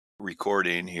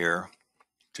recording here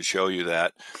to show you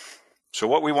that. So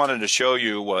what we wanted to show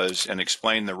you was, and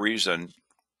explain the reason,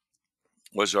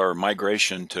 was our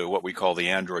migration to what we call the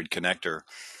Android connector.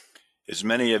 As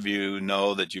many of you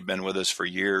know that you've been with us for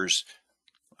years,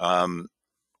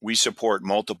 we support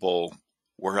multiple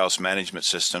warehouse management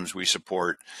systems. We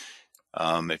support,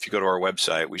 if you go to our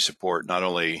website, we support not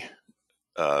only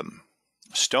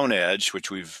Stone Edge,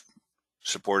 which we've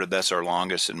supported, that's our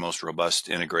longest and most robust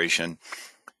integration.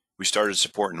 We started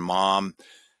supporting Mom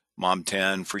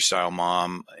 10, Freestyle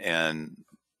Mom, and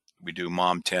we do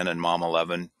Mom 10 and Mom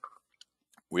 11.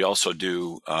 We also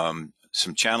do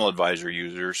some Channel Advisor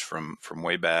users from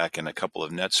way back, and a couple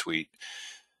of NetSuite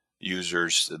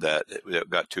users that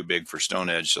got too big for Stone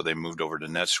Edge, so they moved over to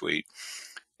NetSuite.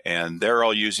 And they're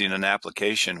all using an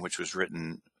application which was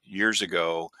written years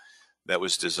ago that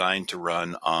was designed to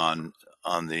run on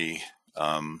the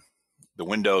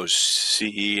Windows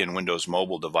CE and Windows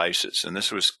Mobile devices. And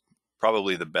this was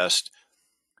probably the best.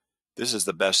 This is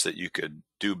the best that you could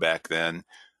do back then.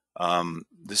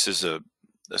 This is a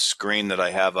screen that I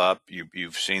have up.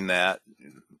 You've seen that.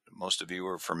 Most of you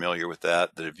are familiar with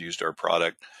that have used our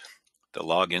product. The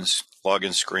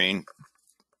login screen.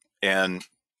 And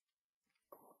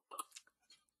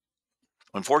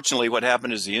unfortunately, what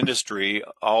happened is the industry,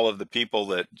 all of the people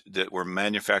that were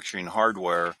manufacturing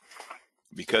hardware,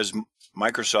 because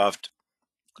Microsoft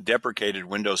deprecated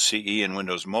Windows CE and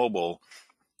Windows Mobile,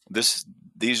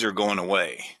 these are going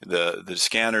away. The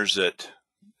scanners that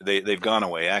they've gone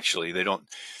away. Actually, they don't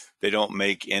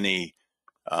make any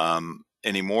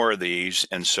more of these,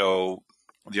 and so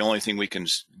the only thing we can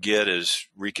get is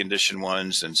reconditioned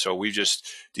ones. And so we just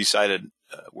decided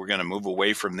we're going to move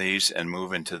away from these and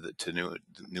move into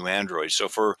new Android. So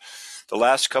for the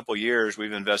last couple of years,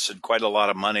 we've invested quite a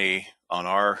lot of money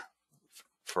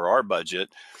for our budget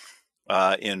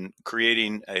in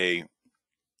creating a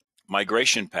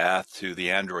migration path to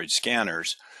the Android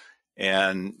scanners.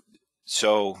 And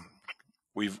so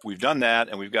we've done that,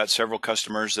 and we've got several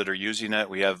customers that are using it.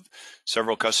 We have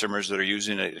several customers that are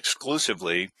using it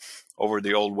exclusively over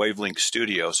the old Wavelink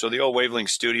Studio. So the old Wavelink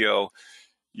Studio,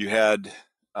 you had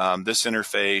this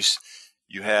interface.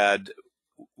 We had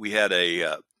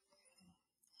a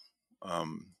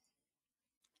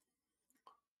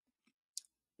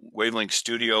Wavelink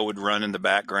Studio would run in the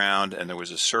background, and there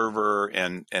was a server,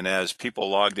 and as people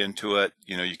logged into it,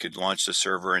 you could launch the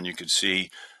server and you could see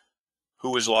who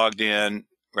was logged in.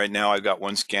 Right now I've got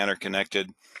one scanner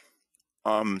connected.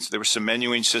 So there were some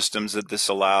menuing systems that this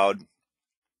allowed,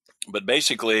 but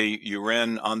basically you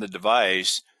ran on the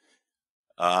device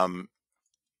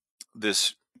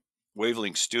this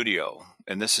Wavelink Studio,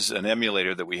 and this is an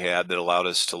emulator that we had that allowed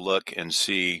us to look and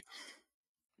see,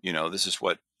 this is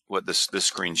what this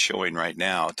screen's showing right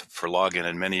now for login,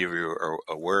 and many of you are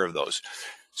aware of those.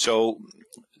 So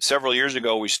several years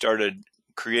ago, we started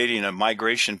creating a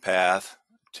migration path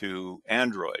to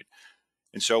Android,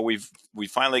 and so we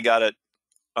finally got it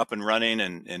up and running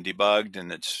and debugged,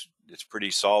 and it's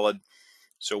pretty solid.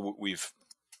 So we've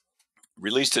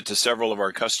released it to several of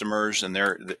our customers, and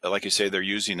they're, like I say, they're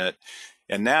using it.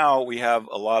 And now we have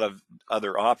a lot of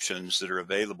other options that are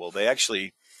available. They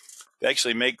actually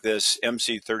make this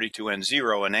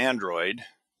MC32N0 in Android.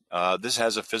 This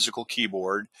has a physical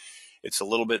keyboard. It's a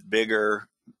little bit bigger.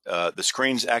 The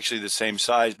screen's actually the same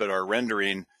size, but our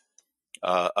rendering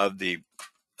of the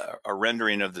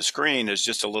screen is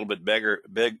just a little bit bigger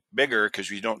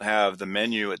because we don't have the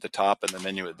menu at the top and the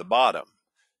menu at the bottom.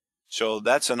 So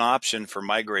that's an option for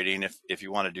migrating if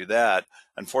you want to do that.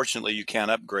 Unfortunately, you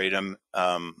can't upgrade them.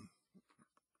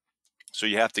 So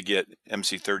you have to get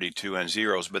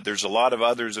MC32N0s, but there's a lot of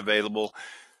others available.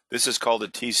 This is called a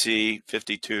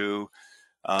TC52,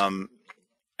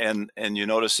 and you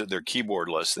notice that they're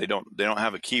keyboardless. They don't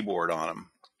have a keyboard on them.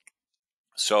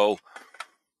 So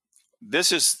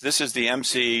this is the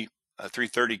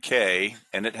MC330K,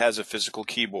 and it has a physical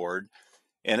keyboard,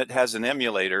 and it has an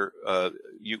emulator.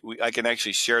 I can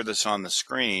actually share this on the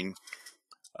screen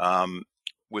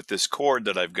with this cord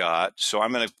that I've got. So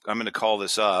I'm gonna call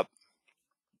this up,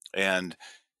 and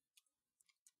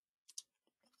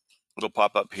it'll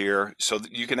pop up here, so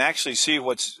that you can actually see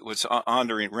what's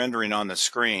rendering on the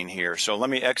screen here. So let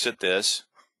me exit this,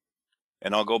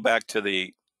 and I'll go back to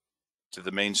the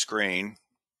main screen.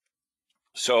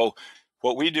 So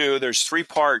what we do, there's three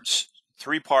parts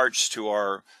to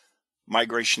our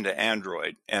migration to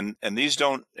Android, and these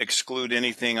don't exclude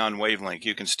anything on Wavelink.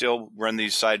 You can still run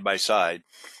these side by side.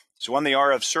 So on the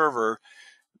RF server,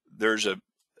 there's a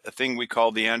thing we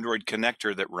call the Android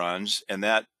connector that runs, and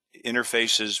that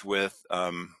interfaces with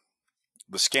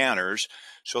scanners.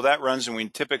 So that runs, and we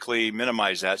typically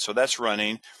minimize that. So that's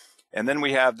running. And then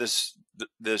we have this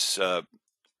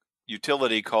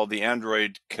utility called the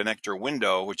Android connector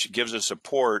window, which gives us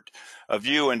a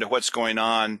view into what's going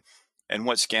on and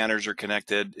what scanners are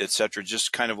connected, etc.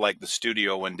 Just kind of like the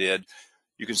Studio one did.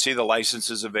 You can see the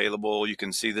licenses available. You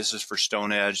can see this is for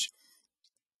StoneEdge.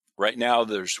 Right now,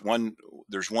 there's one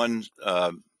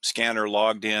scanner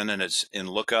logged in, and it's in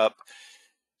lookup.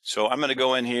 So I'm going to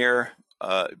go in here.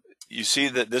 You see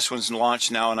that this one's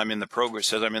launched now, and I'm in the program. It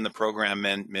says I'm in the program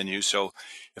menu. So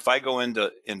if I go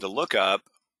into lookup,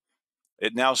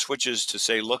 it now switches to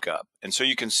say lookup, and so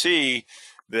you can see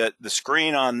that the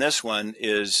screen on this one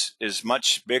is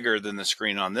much bigger than the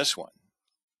screen on this one.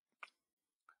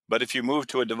 But if you move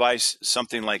to a device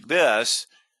something like this,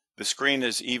 the screen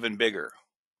is even bigger.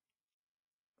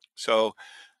 So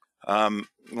let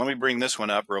me bring this one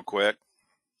up real quick.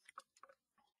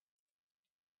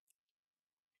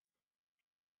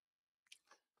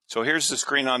 So here's the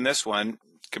screen on this one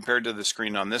compared to the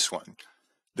screen on this one.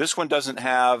 This one doesn't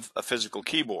have a physical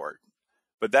keyboard,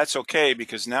 but that's okay,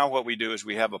 because now what we do is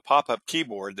we have a pop-up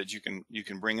keyboard that you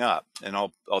can bring up, and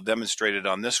I'll demonstrate it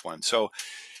on this one. So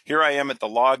here I am at the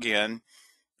login,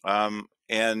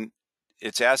 and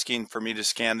it's asking for me to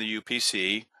scan the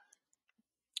UPC.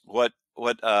 What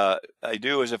I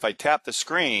do is if I tap the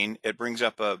screen, it brings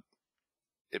up a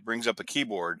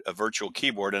keyboard, a virtual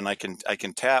keyboard, and I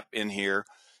can tap in here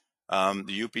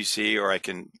the UPC, or I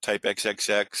can type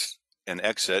XXX and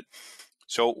exit.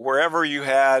 So wherever you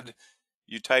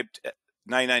typed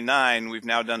 999, we've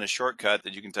now done a shortcut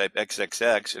that you can type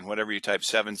XXX, and whatever you type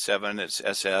 77, it's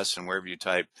SS, and wherever you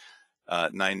type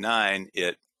 99,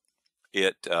 it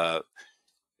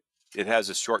has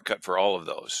a shortcut for all of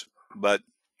those. But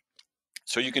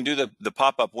so you can do the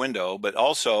pop-up window, but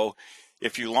also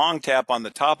if you long tap on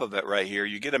the top of it right here,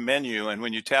 you get a menu, and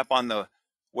when you tap on the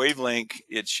Wavelink,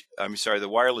 the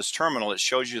wireless terminal, it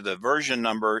shows you the version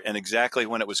number and exactly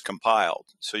when it was compiled.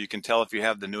 So you can tell if you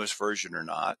have the newest version or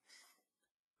not.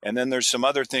 And then there's some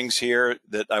other things here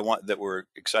that we're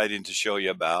excited to show you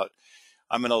about.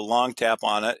 I'm going to long tap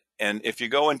on it, and if you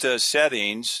go into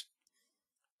settings,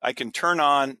 I can turn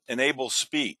on enable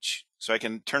speech. So I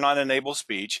can turn on enable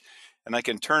speech, and I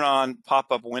can turn on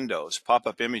pop-up windows,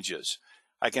 pop-up images.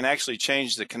 I can actually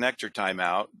change the connector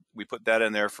timeout. We put that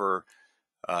in there for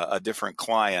a different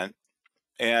client,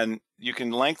 and you can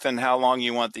lengthen how long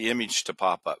you want the image to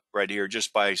pop up right here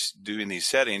just by doing these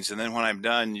settings. And then when I'm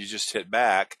done, you just hit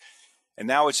back, and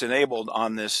now it's enabled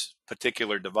on this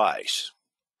particular device.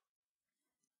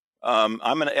 I'm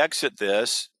going to exit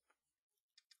this,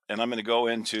 and I'm going to go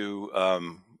into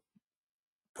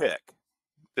pick.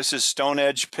 This is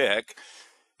StoneEdge pick,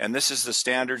 and this is the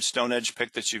standard StoneEdge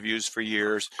pick that you've used for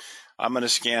years. I'm going to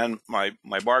scan my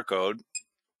barcode,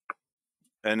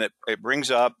 and it brings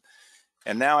up,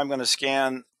 and now I'm going to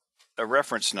scan a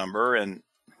reference number and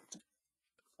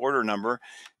order number.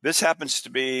 This happens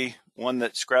to be one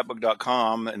that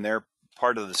scrapbook.com, and they're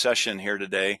part of the session here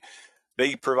today.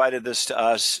 They provided this to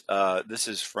us. This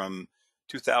is from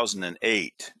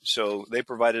 2008. So they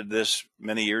provided this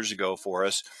many years ago for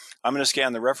us. I'm going to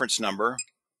scan the reference number.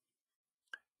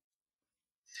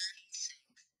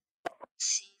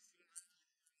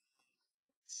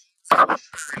 I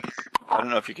don't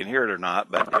know if you can hear it or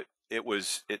not, but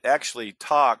it actually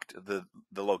talked the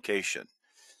location.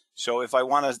 So if I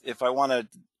want to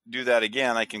do that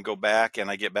again, I can go back and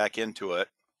I get back into it.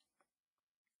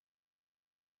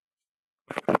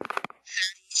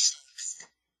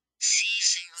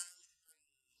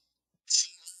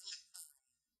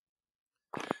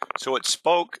 So it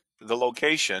spoke the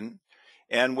location,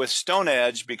 and with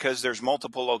StoneEdge, because there's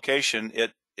multiple location,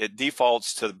 it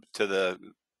defaults to the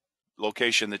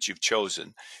location that you've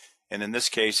chosen. And in this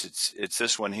case, it's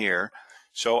this one here.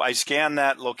 So I scan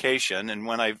that location, and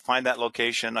when I find that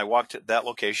location, I walk to that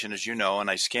location, as you know, and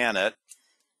I scan it.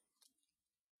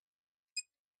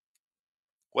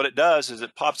 What it does is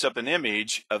it pops up an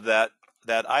image of that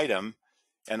item,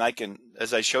 and I can,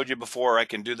 as I showed you before, I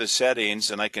can do the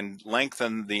settings, and I can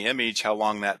lengthen the image how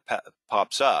long that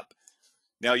pops up.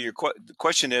 Now the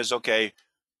question is, okay,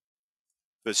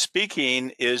 the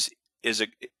speaking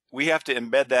we have to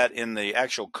embed that in the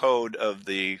actual code of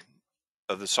the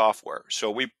software. So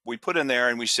we put in there,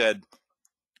 and we said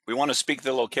we want to speak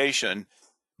the location,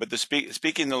 but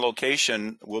speaking the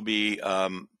location will be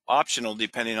optional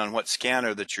depending on what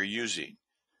scanner that you're using.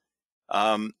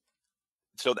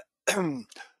 So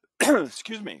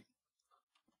excuse me,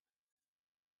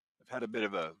 I've had a bit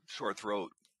of a sore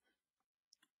throat.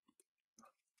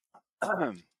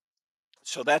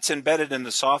 So that's embedded in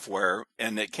the software,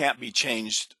 and it can't be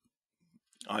changed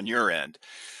on your end.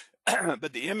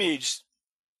 But the image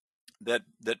that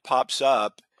pops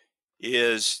up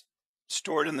is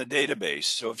stored in the database.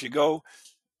 So if you go,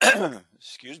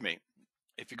 excuse me,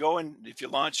 if you go in, if you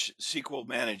launch SQL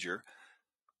Manager,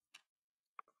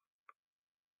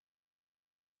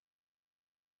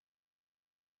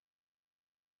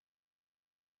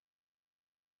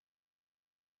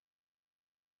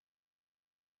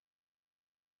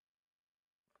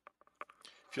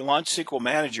 if you launch SQL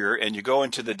Manager and you go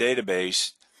into the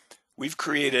database, we've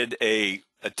created a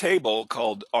table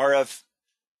called RF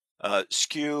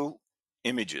SKU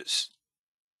images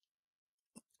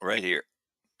right here.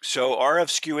 So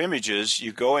RF SKU images,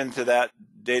 you go into that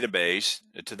database,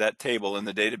 to that table in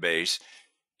the database,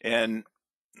 and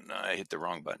I hit the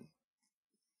wrong button.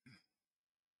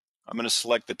 I'm going to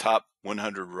select the top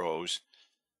 100 rows,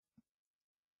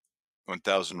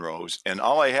 1,000 rows, and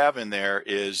all I have in there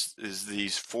is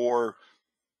these 4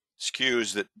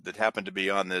 SKUs that happen to be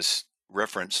on this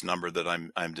reference number that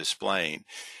I'm displaying.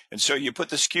 And so you put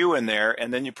the SKU in there,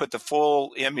 and then you put the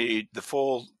full image, the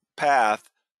full path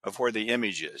of where the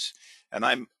image is. And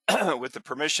I'm with the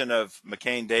permission of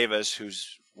McCain Davis,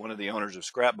 who's one of the owners of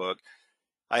Scrapbook,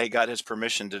 I got his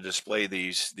permission to display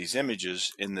these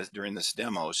images during this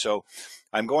demo. So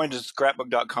I'm going to the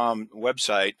scrapbook.com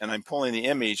website and I'm pulling the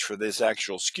image for this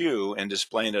actual SKU and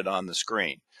displaying it on the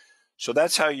screen. So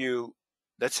that's how you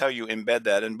embed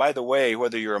that. And by the way,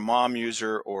 whether you're a MOM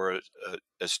user or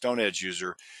a Stone Edge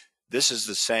user, this is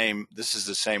the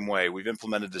same way. We've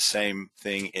implemented the same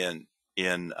thing in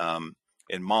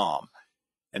MOM.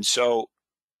 And so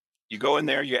you go in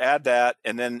there, you add that,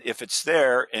 and then if it's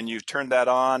there and you turn that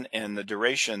on and the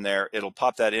duration there, it'll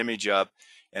pop that image up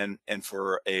and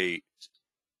for the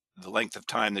length of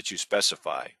time that you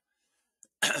specify.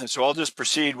 So I'll just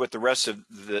proceed with the rest of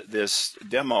this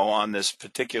demo on this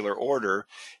particular order,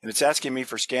 and it's asking me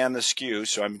for scan the SKU,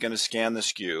 so I'm going to scan the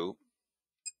SKU.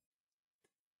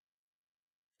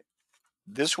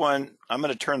 This one, I'm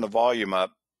going to turn the volume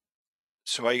up.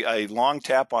 So I long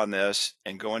tap on this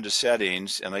and go into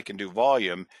settings, and I can do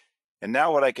volume. And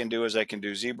now what I can do is I can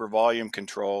do zebra volume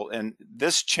control, and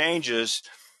this changes.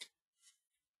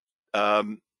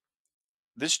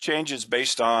 This changes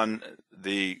based on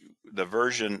the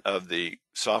version of the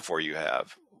software you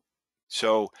have.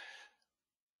 So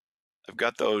I've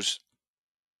got those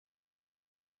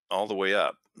all the way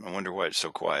up. I wonder why it's so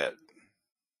quiet.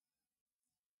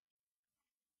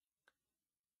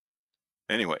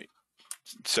 Anyway,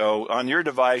 so on your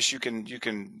device you can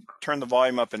turn the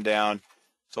volume up and down.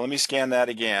 So let me scan that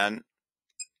again.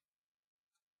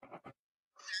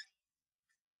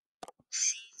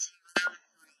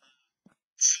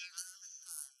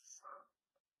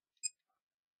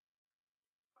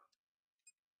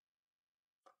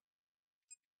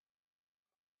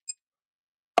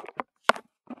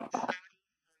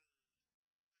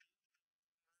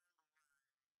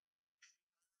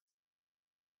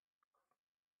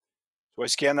 So I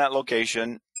scan that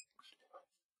location,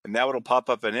 and now it'll pop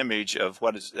up an image of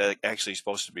what is actually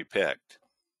supposed to be picked.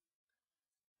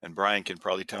 And Brian can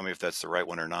probably tell me if that's the right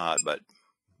one or not, but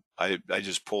I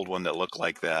just pulled one that looked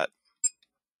like that.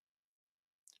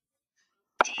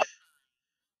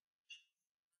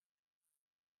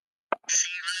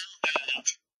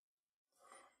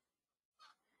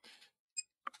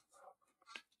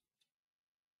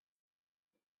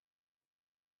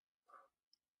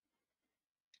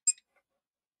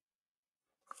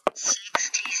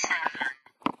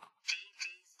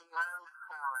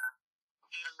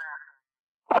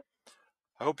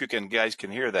 I hope you guys can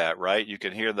hear that, right? You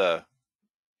can hear the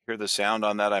sound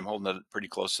on that. I'm holding it pretty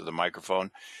close to the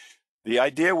microphone. The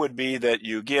idea would be that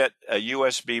you get a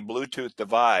USB Bluetooth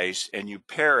device and you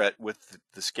pair it with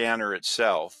the scanner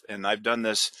itself. And I've done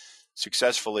this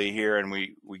successfully here, and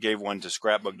we gave one to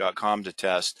scrapbook.com to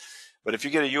test. But if you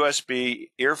get a USB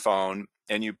earphone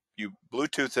and you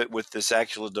Bluetooth it with this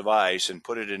actual device and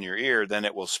put it in your ear, then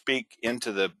it will speak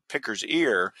into the picker's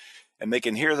ear, and they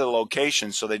can hear the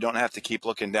location so they don't have to keep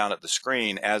looking down at the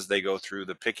screen as they go through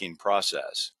the picking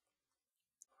process.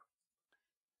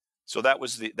 So that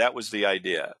was the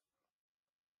idea.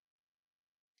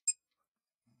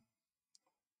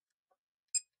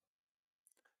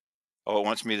 Oh, it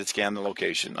wants me to scan the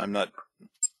location. I'm not.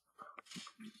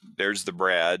 There's the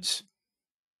Brads.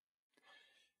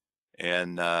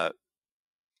 And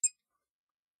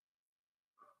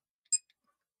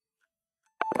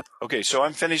okay, so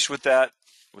I'm finished with that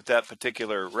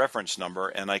particular reference number,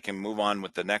 and I can move on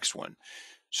with the next one.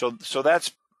 So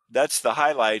that's the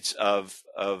highlights of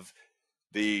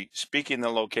the speaking the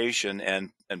location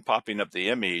and popping up the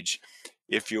image.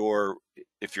 If you're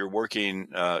if you're working,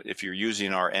 if you're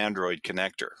using our Android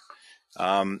connector.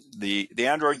 The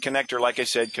Android connector, like I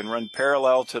said, can run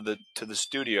parallel to the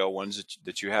Studio ones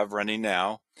that you have running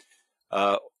now,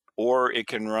 or it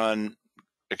can run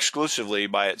exclusively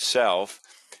by itself.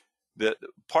 The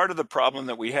part of the problem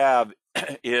that we have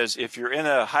is if you're in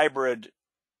a hybrid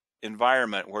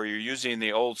environment where you're using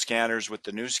the old scanners with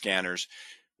the new scanners,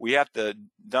 we have to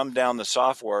dumb down the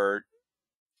software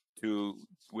to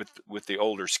with the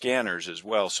older scanners as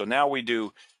well. So now we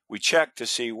check to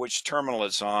see which terminal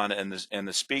it's on, and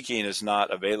the speaking is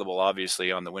not available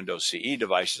obviously on the Windows CE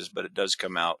devices, but it does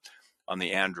come out on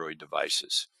the Android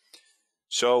devices.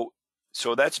 So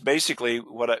that's basically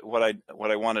what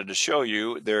I wanted to show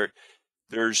you.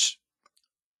 There's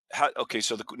how, okay,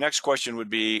 so the next question would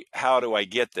be, how do I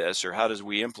get this, or how does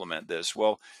we implement this?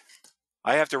 Well,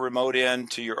 I have to remote in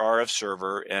to your RF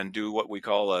server and do what we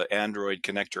call an Android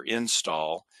connector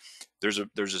install. There's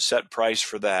a set price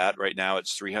for that. Right now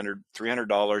it's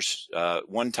 $300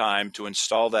 one time to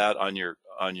install that on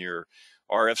your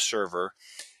RF server,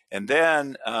 and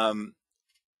then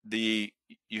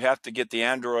you have to get the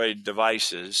Android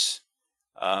devices.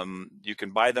 You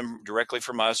can buy them directly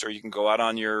from us, or you can go out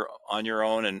on your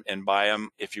own and buy them.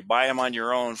 If you buy them on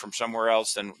your own from somewhere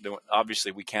else, then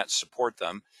obviously we can't support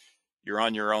them. You're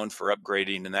on your own for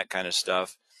upgrading and that kind of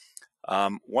stuff.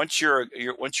 Once you're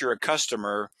a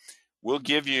customer, we'll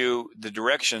give you the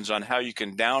directions on how you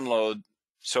can download.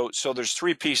 So there's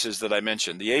three pieces that I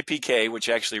mentioned: the APK, which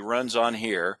actually runs on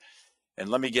here, and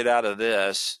let me get out of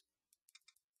this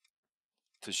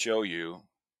to show you.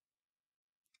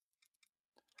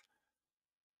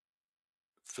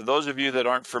 For those of you that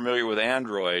aren't familiar with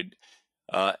Android,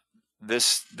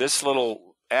 this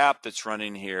little app that's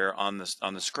running here on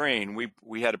the screen,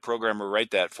 we had a programmer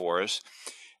write that for us,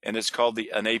 and it's called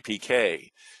an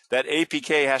APK. That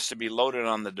APK has to be loaded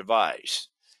on the device,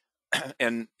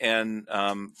 and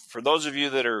for those of you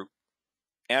that are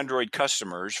Android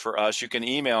customers, for us, you can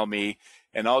email me,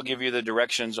 and I'll give you the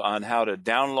directions on how to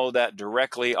download that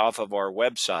directly off of our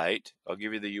website. I'll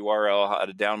give you the URL how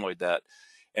to download that,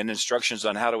 and instructions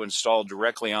on how to install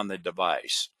directly on the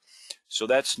device. So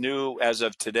that's new as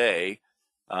of today.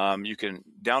 You can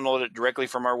download it directly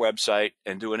from our website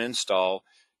and do an install.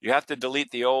 You have to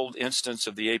delete the old instance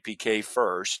of the APK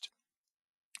first,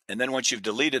 and then once you've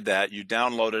deleted that, you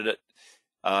downloaded it.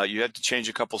 You have to change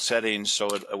a couple settings so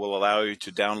it will allow you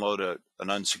to download an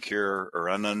unsecure or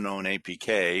an unknown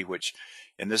APK, which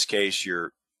in this case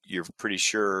you're pretty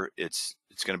sure it's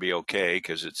going to be okay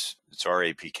because it's our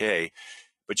APK.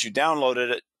 But you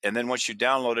downloaded it, and then once you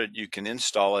download it, you can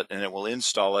install it, and it will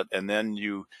install it, and then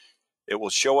it will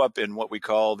show up in what we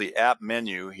call the app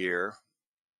menu here,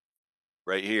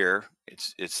 right here.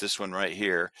 It's this one right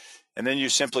here, and then you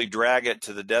simply drag it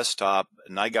to the desktop.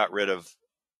 And I got rid of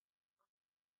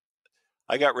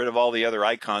all the other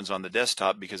icons on the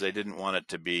desktop because I didn't want it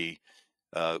to be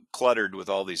cluttered with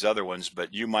all these other ones.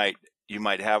 But you might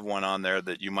have one on there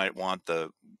that you might want the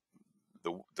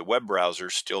web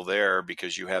browser still there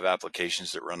because you have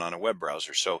applications that run on a web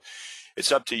browser. So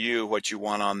it's up to you what you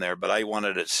want on there, but I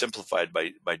wanted it simplified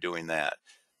by doing that.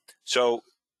 So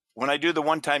when I do the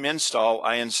one-time install,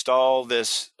 I install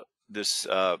this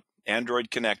Android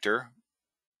connector,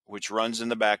 which runs in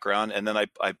the background, and then I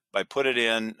put it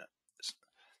in.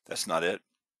 That's not it.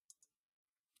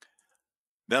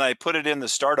 Then I put it in the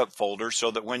startup folder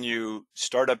so that when you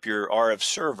start up your RF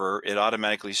server, it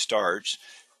automatically starts.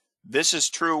 This is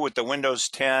true with the Windows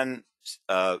 10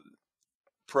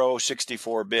 Pro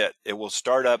 64-bit. It will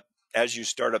start up as you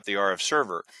start up the RF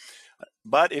server.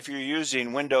 But if you're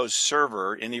using Windows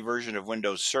Server, any version of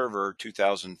Windows Server,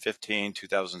 2015,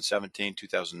 2017,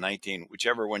 2019,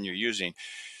 whichever one you're using,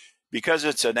 because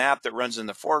it's an app that runs in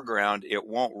the foreground, it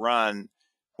won't run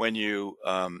when you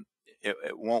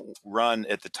it won't run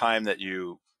at the time that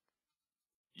your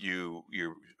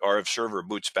RF server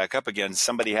boots back up again.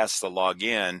 Somebody has to log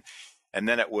in, and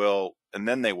then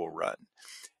they will run.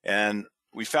 And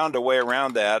we found a way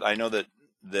around that. I know that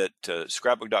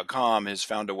scrapbook.com has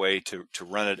found a way to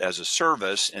run it as a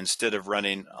service instead of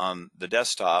running on the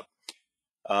desktop.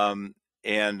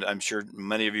 And I'm sure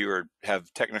many of you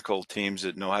have technical teams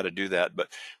that know how to do that. But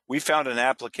we found an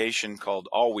application called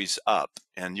Always Up,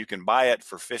 and you can buy it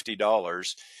for $50,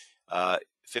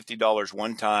 $50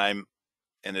 one time,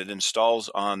 and it installs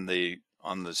on the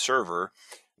server.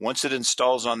 Once it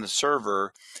installs on the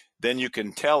server, then you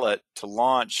can tell it to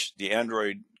launch the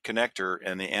Android connector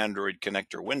and the Android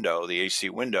connector window, the AC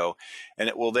window, and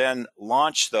it will then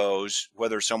launch those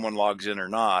whether someone logs in or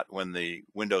not when the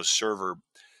Windows server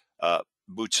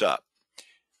boots up.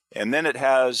 And then it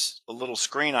has a little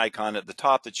screen icon at the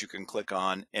top that you can click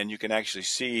on, and you can actually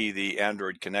see the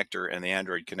Android connector and the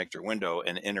Android connector window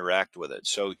and interact with it.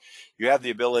 So you have the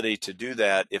ability to do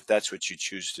that if that's what you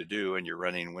choose to do and you're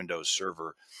running Windows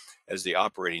Server as the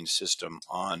operating system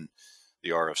on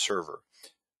the RF server.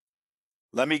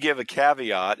 Let me give a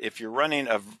caveat. If you're running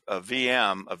a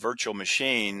VM, a virtual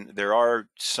machine, there are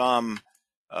some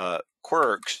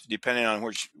quirks depending on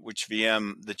which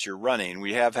VM that you're running.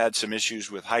 We have had some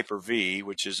issues with Hyper-V,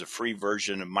 which is a free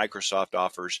version of Microsoft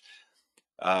offers,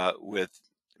 with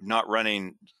not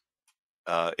running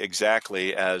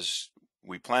exactly as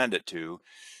we planned it to.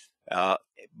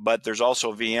 But there's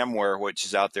also VMware, which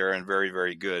is out there and very,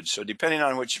 very good. So depending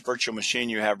on which virtual machine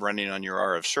you have running on your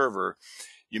RF server,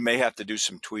 you may have to do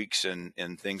some tweaks and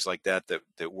things like that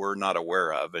we're not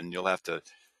aware of, and you'll have to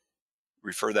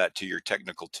refer that to your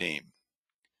technical team.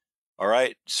 All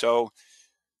right, so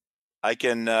I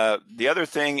can, the other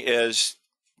thing is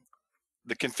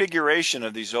the configuration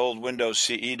of these old Windows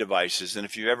CE devices, and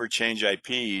if you ever change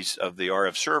IPs of the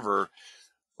RF server,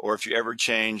 or if you ever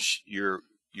change your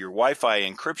Wi-Fi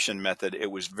encryption method, it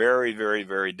was very, very,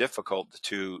 very difficult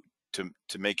to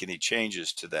make any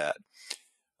changes to that.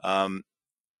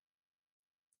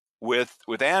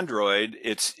 With Android,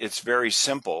 it's very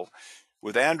simple.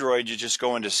 With Android, you just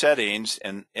go into settings,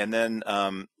 and then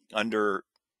under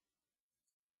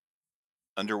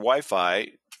Wi-Fi,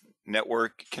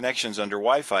 network connections under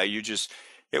Wi-Fi,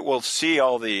 it will see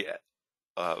all the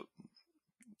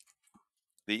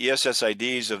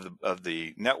ESSIDs of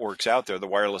the networks out there, the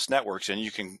wireless networks, and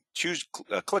you can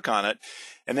click on it,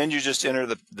 and then you just enter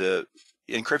the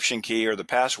encryption key or the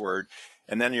password,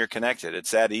 and then you're connected.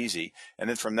 It's that easy. And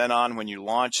then from then on, when you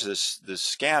launch this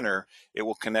scanner, it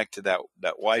will connect to that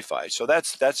Wi-Fi. So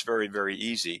that's very, very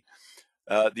easy.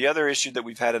 The other issue that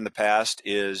we've had in the past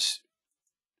is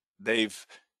RF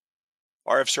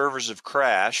servers have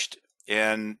crashed,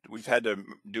 and we've had to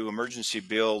do emergency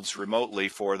builds remotely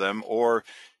for them, or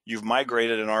you've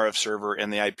migrated an RF server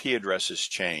and the IP address has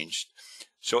changed.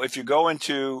 So if you go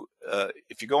into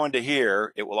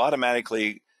here, it will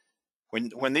automatically,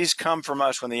 when these come from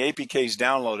us, when the APK is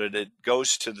downloaded, it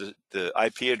goes to the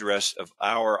IP address of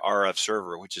our RF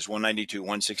server, which is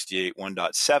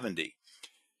 192.168.1.70.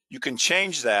 You can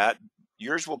change that.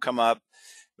 Yours will come up,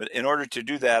 but in order to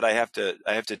do that, I have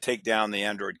to take down the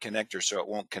Android connector so it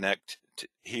won't connect to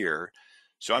here.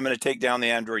 So I'm going to take down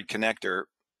the Android connector,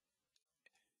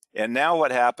 and now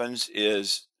what happens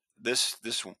is this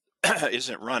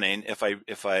isn't running. If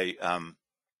I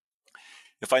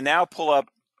now pull up,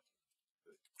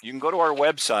 you can go to our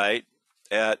website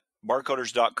at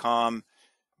barcoders.com,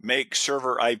 make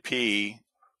server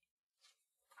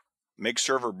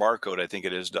barcode, I think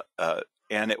it is,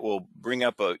 and it will bring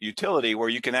up a utility where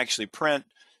you can actually print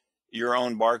your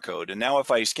own barcode. And now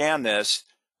if I scan this,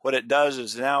 what it does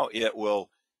is now it will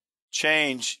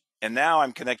change, and now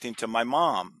I'm connecting to my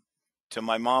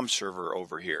mom's server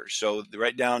over here. So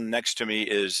right down next to me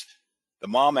is the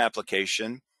mom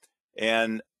application,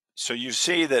 and so you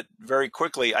see that very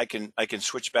quickly I can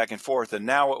switch back and forth, and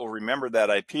now it will remember that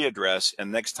IP address,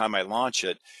 and next time I launch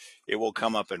it, it will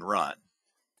come up and run.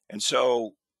 And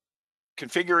so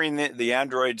configuring the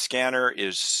Android scanner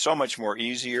is so much more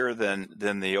easier than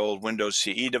the old Windows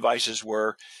CE devices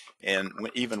were, and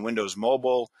even Windows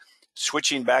Mobile.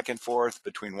 Switching back and forth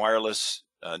between wireless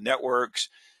networks,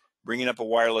 bringing up a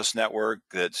wireless network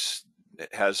that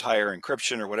has higher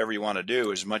encryption or whatever you want to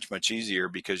do is much, much easier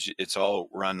because it's all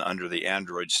run under the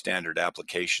Android standard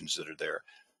applications that are there.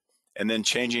 And then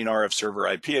changing RF server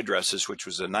IP addresses, which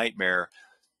was a nightmare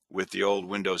with the old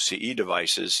Windows CE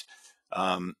devices,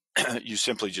 you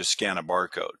simply just scan a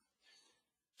barcode.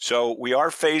 So we are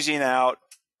phasing out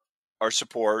our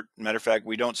support. Matter of fact,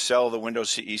 we don't sell the Windows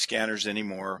CE scanners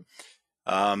anymore,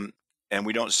 and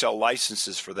we don't sell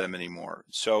licenses for them anymore.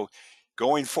 So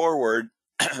going forward,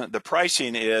 the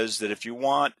pricing is that if you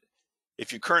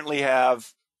currently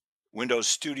have Windows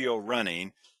Studio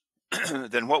running,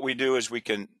 then what we do is we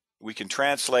can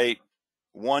translate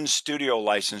one Studio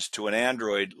license to an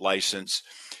Android license,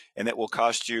 and it will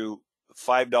cost you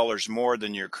 $5 more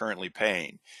than you're currently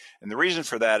paying. And the reason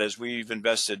for that is we've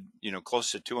invested,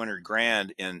 close to 200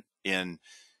 grand in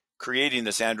creating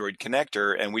this Android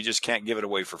connector, and we just can't give it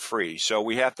away for free. So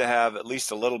we have to have at least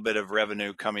a little bit of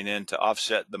revenue coming in to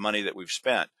offset the money that we've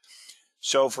spent.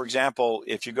 So for example,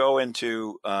 if you go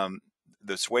into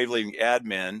this Wavelink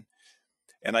admin,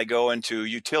 and I go into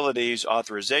utilities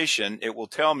authorization, it will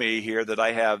tell me here that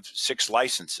I have 6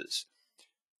 licenses.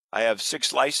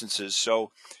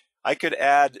 So I could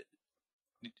add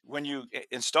when you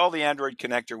install the Android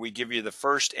connector, we give you the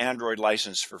first Android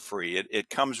license for free. It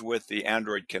comes with the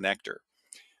Android connector.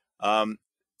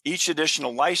 Each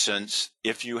additional license,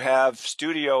 if you have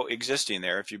Studio existing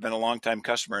there, if you've been a long-time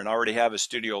customer and already have a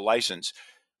Studio license,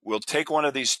 we'll take one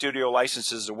of these Studio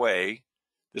licenses away.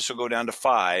 This will go down to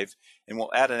 5, and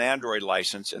we'll add an Android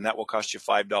license, and that will cost you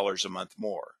 $5 a month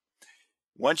more.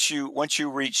 Once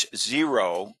you reach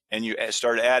 0 and you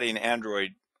start adding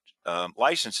Android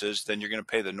licenses, then you're going to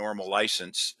pay the normal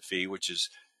license fee, which is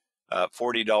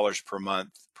 $40 per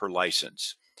month per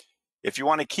license. If you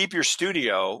want to keep your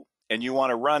Studio and you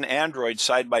want to run Android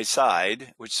side by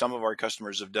side, which some of our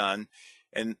customers have done,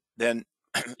 and then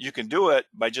you can do it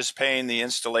by just paying the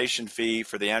installation fee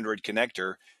for the Android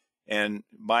connector and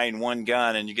buying one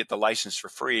gun, and you get the license for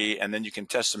free, and then you can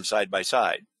test them side by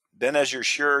side. Then as you're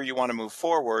sure you want to move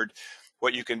forward,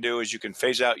 what you can do is you can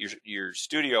phase out your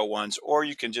Studio ones, or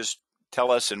you can just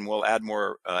tell us and we'll add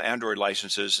more Android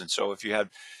licenses. And so if you have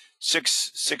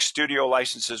six Studio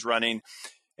licenses running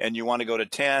and you want to go to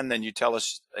 10, then you tell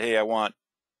us, hey, I want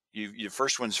your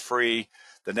first one's free.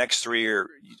 The next 3 are,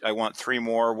 I want 3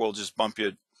 more. We'll just bump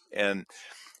you. And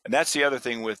that's the other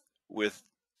thing with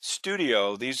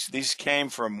Studio. These came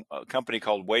from a company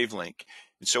called Wavelink.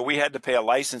 And so we had to pay a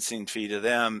licensing fee to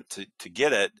them to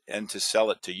get it and to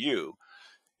sell it to you.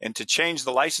 And to change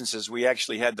the licenses, we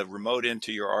actually had to remote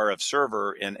into your RF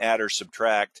server and add or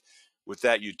subtract with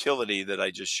that utility that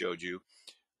I just showed you.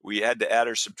 We had to add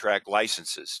or subtract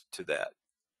licenses to that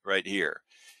right here.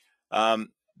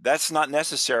 That's not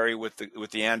necessary with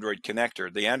the Android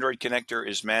connector. The Android connector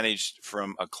is managed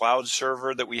from a cloud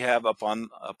server that we have up on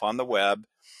the web.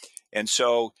 And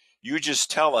so you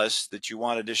just tell us that you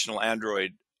want additional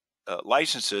Android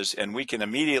licenses, and we can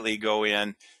immediately go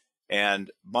in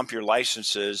and bump your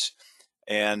licenses,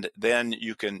 and then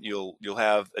you'll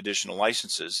have additional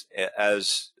licenses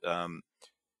as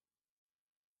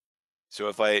so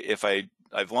if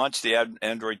I've launched the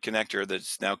Android connector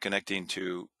that's now connecting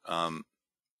to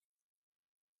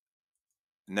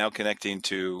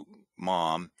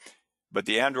Mom, but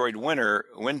the Android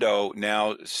window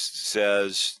now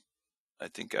says, I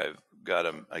think I've got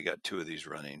them. I got 2 of these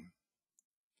running.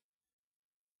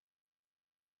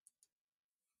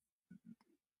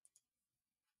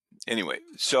 Anyway,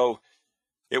 so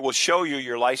it will show you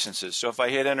your licenses. So if I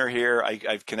hit enter here,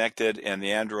 I've connected, and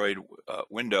the Android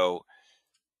window,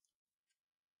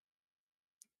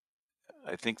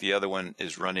 I think the other one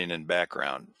is running in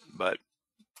background, but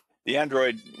the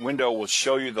Android window will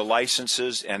show you the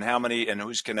licenses and how many and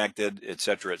who's connected, et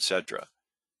cetera, et cetera.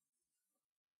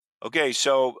 Okay,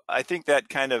 so I think that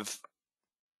kind of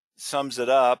sums it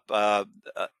up.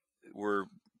 We're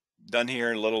done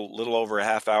here in a little over a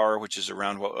half hour, which is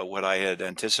around what I had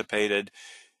anticipated.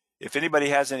 If anybody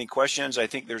has any questions, I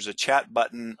think there's a chat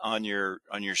button on your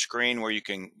screen where you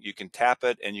can tap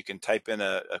it and you can type in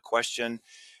a question.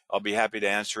 I'll be happy to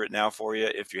answer it now for you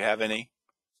if you have any.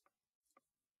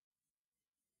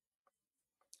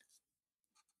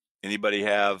 Anybody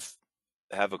have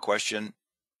a question?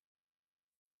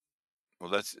 Well,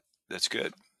 that's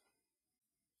good.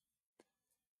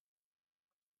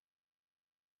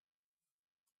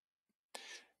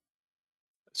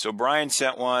 So Brian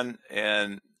sent one,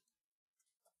 and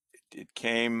it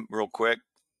came real quick.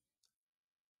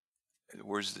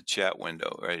 Where's the chat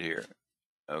window? Right here.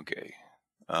 Okay.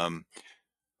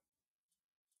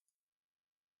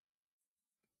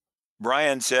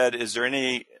 Brian said, is there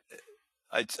any,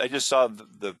 I just saw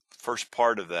the first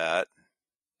part of that.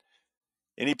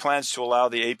 Any plans to allow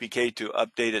the APK to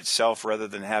update itself rather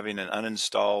than having an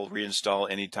uninstall, reinstall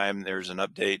anytime there's an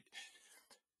update?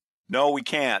 No, we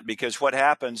can't, because what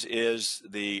happens is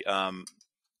we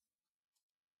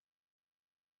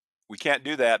can't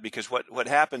do that, because what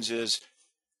happens is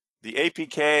the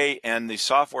APK and the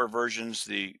software versions,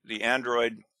 the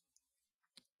Android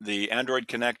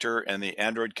connector and the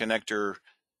Android connector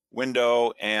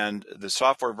window and the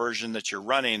software version that you're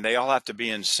running, they all have to be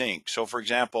in sync. So for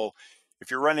example,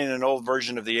 if you're running an old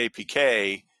version of the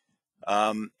APK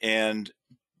and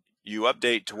you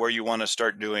update to where you want to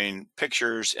start doing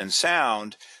pictures and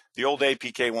sound, the old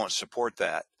APK won't support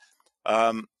that.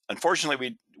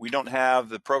 Unfortunately, we don't have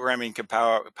the programming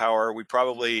power. We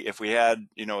probably, if we had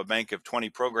a bank of 20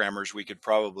 programmers, we could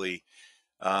probably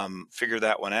figure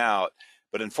that one out.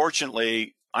 But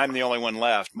unfortunately, I'm the only one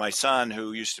left. My son,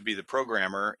 who used to be the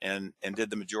programmer and did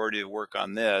the majority of the work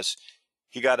on this,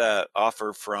 he got an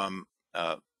offer from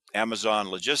Amazon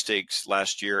Logistics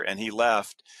last year, and he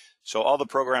left. So all the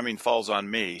programming falls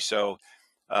on me. So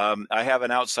I have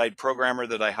an outside programmer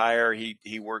that I hire.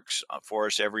 He works for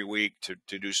us every week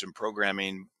to do some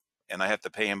programming, and I have to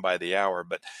pay him by the hour.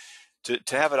 But to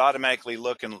have it automatically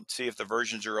look and see if the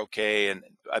versions are okay, and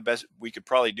I bet we could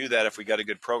probably do that if we got a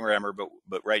good programmer,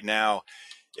 but right now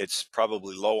it's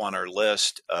probably low on our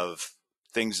list of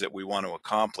things that we want to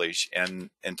accomplish, and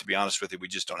to be honest with you, we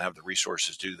just don't have the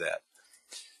resources to do that.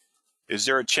 Is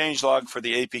there a change log for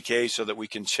the APK so that we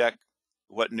can check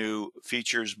what new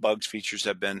features, bugs, features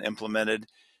have been implemented?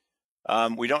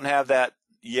 We don't have that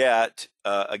yet.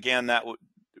 Again,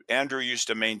 Andrew used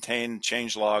to maintain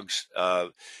change logs,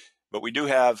 but we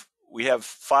have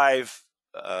 5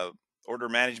 order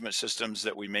management systems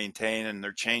that we maintain, and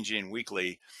they're changing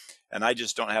weekly. And I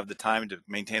just don't have the time to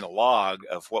maintain a log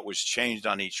of what was changed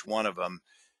on each one of them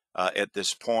at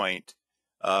this point.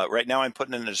 Right now I'm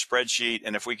putting it in a spreadsheet,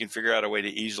 and if we can figure out a way to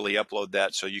easily upload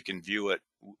that so you can view it,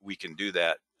 we can do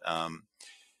that.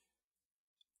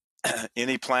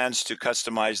 Any plans to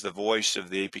customize the voice of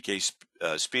the APK,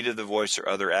 speed of the voice or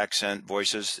other accent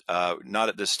voices? Not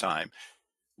at this time.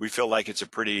 We feel like it's a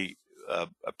pretty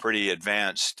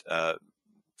advanced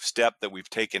step that we've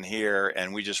taken here,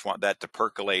 and we just want that to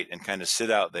percolate and kind of sit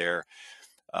out there,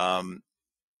 and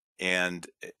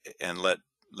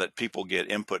let people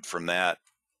get input from that.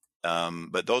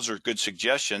 But those are good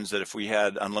suggestions that if we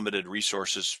had unlimited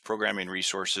resources, programming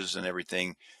resources and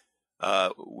everything,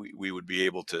 we would be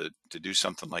able to do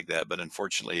something like that. But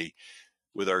unfortunately,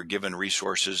 with our given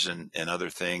resources and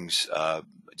other things,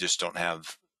 just don't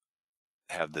have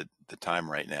the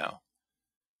time right now.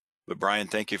 But Brian,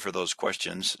 thank you for those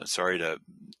questions. Sorry to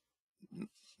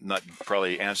not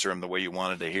probably answer them the way you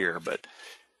wanted to hear, but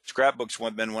Scrapbook's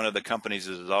been one of the companies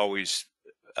that has always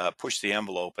pushed the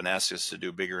envelope and asked us to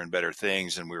do bigger and better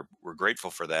things, and we're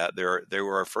grateful for that. They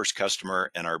were our first customer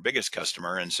and our biggest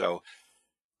customer, and so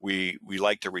we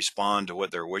like to respond to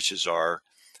what their wishes are,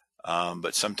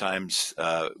 but sometimes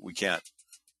we can't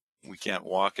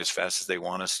walk as fast as they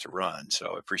want us to run.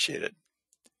 So I appreciate it.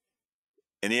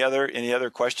 Any other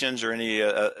questions, or any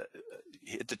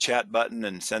hit the chat button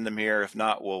and send them here. If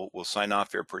not, we'll sign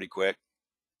off here pretty quick.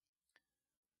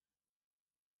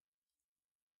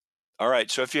 All right,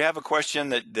 so if you have a question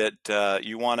that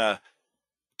you want to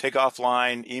take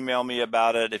offline, email me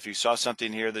about it. If you saw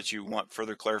something here that you want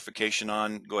further clarification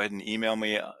on, go ahead and email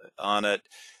me on it.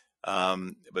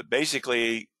 But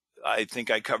basically, I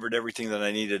think I covered everything that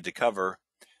I needed to cover,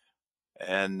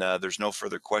 and there's no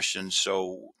further questions.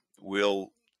 So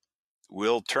we'll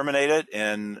terminate it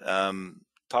and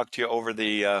talk to you over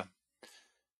the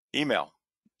email.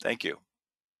 Thank you.